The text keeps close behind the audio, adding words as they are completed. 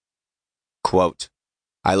Quote,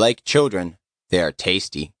 "I like children. They are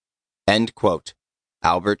tasty." End quote.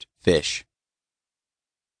 Albert Fish.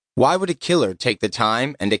 Why would a killer take the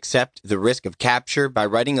time and accept the risk of capture by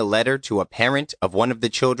writing a letter to a parent of one of the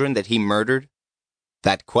children that he murdered?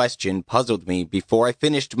 That question puzzled me before I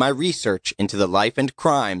finished my research into the life and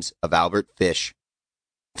crimes of Albert Fish.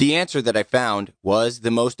 The answer that I found was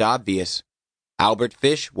the most obvious. Albert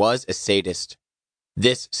Fish was a sadist.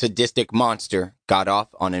 This sadistic monster got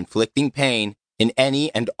off on inflicting pain in any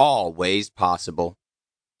and all ways possible.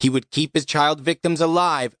 He would keep his child victims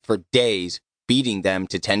alive for days, beating them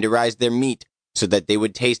to tenderize their meat so that they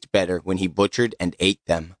would taste better when he butchered and ate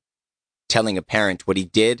them. Telling a parent what he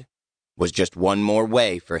did was just one more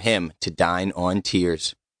way for him to dine on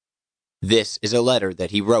tears. This is a letter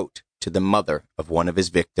that he wrote to the mother of one of his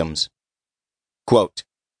victims. Quote,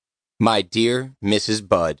 "My dear Mrs.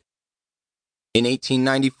 Budd, in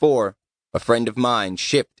 1894, a friend of mine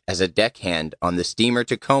shipped as a deckhand on the steamer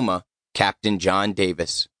Tacoma, Captain John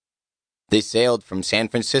Davis. They sailed from San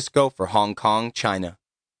Francisco for Hong Kong, China.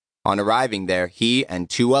 On arriving there, he and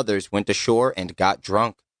 2 others went ashore and got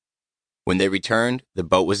drunk. When they returned, the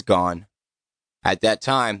boat was gone. At that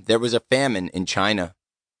time, there was a famine in China.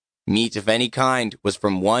 Meat of any kind was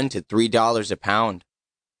from $1 to $3 a pound.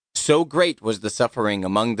 So great was the suffering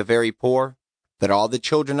among the very poor that all the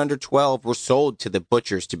children under 12 were sold to the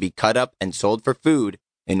butchers to be cut up and sold for food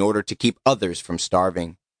in order to keep others from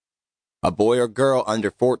starving. A boy or girl under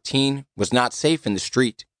 14 was not safe in the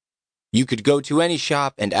street. You could go to any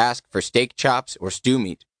shop and ask for steak chops or stew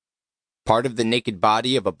meat. Part of the naked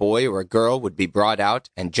body of a boy or a girl would be brought out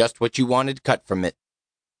and just what you wanted cut from it.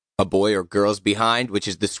 A boy or girl's behind, which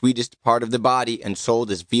is the sweetest part of the body and sold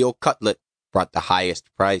as veal cutlet, brought the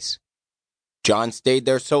highest price. John stayed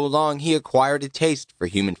there so long he acquired a taste for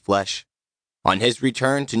human flesh. On his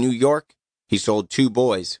return to New York, he sold 2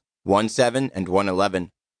 boys, one 7 and one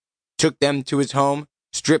 11. Took them to his home,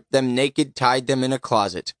 stripped them naked, tied them in a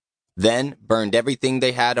closet, then burned everything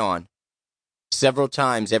they had on. Several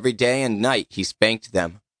times every day and night he spanked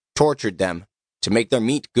them, tortured them, to make their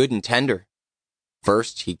meat good and tender.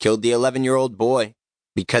 First, he killed the 11-year-old boy,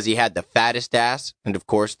 because he had the fattest ass and, of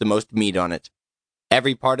course, the most meat on it.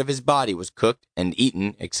 Every part of his body was cooked and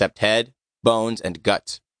eaten except head, bones, and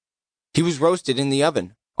guts. He was roasted in the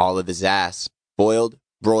oven, all of his ass, boiled,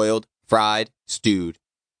 broiled, fried, stewed.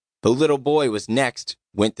 The little boy was next,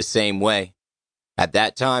 went the same way. At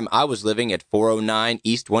that time, I was living at 409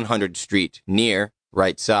 East 100th Street, near,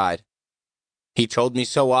 right side. He told me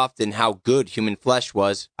so often how good human flesh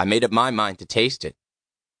was, I made up my mind to taste it.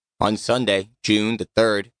 On Sunday, June the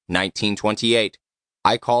 3rd, 1928,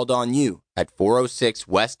 I called on you at 406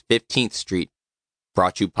 West 15th Street.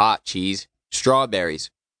 Brought you pot, cheese, strawberries.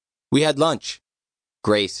 We had lunch.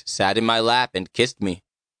 Grace sat in my lap and kissed me.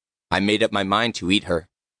 I made up my mind to eat her.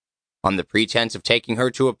 On the pretense of taking her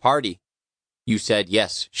to a party, you said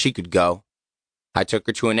yes, she could go. I took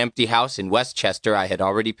her to an empty house in Westchester I had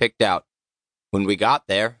already picked out. When we got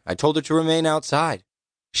there, I told her to remain outside.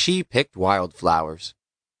 She picked wildflowers.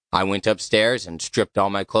 I went upstairs and stripped all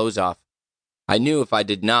my clothes off. I knew if I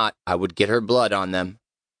did not, I would get her blood on them.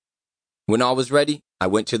 When all was ready, I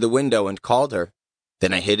went to the window and called her.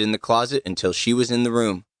 Then I hid in the closet until she was in the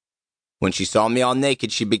room. When she saw me all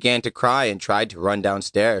naked, she began to cry and tried to run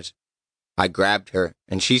downstairs. I grabbed her,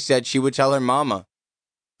 and she said she would tell her mama.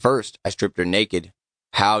 First, I stripped her naked.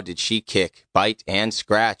 How did she kick, bite, and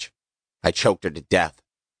scratch? I choked her to death,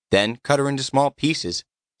 then cut her into small pieces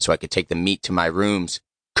so I could take the meat to my rooms,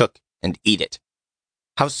 cook, and eat it.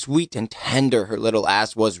 How sweet and tender her little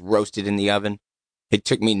ass was roasted in the oven. It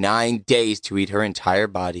took me 9 days to eat her entire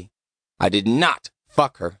body. I did not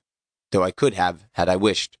fuck her, though I could have had I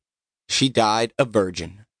wished. She died a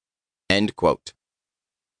virgin. End quote.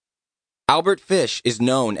 Albert Fish is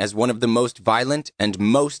known as one of the most violent and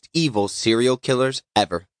most evil serial killers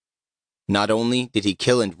ever. Not only did he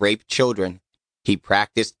kill and rape children, he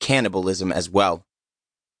practiced cannibalism as well.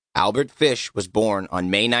 Albert Fish was born on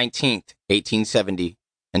May 19, 1870,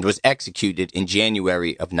 and was executed in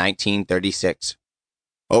January of 1936.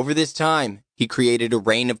 Over this time, he created a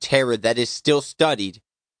reign of terror that is still studied,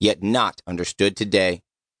 yet not understood today.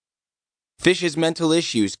 Fish's mental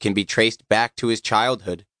issues can be traced back to his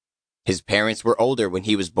childhood. His parents were older when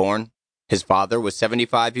he was born. His father was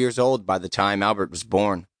 75 years old by the time Albert was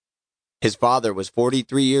born. His father was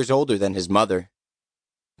 43 years older than his mother.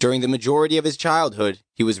 During the majority of his childhood,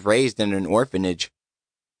 he was raised in an orphanage.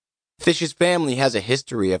 Fish's family has a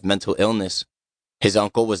history of mental illness. His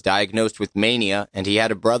uncle was diagnosed with mania, and he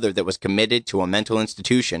had a brother that was committed to a mental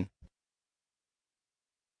institution.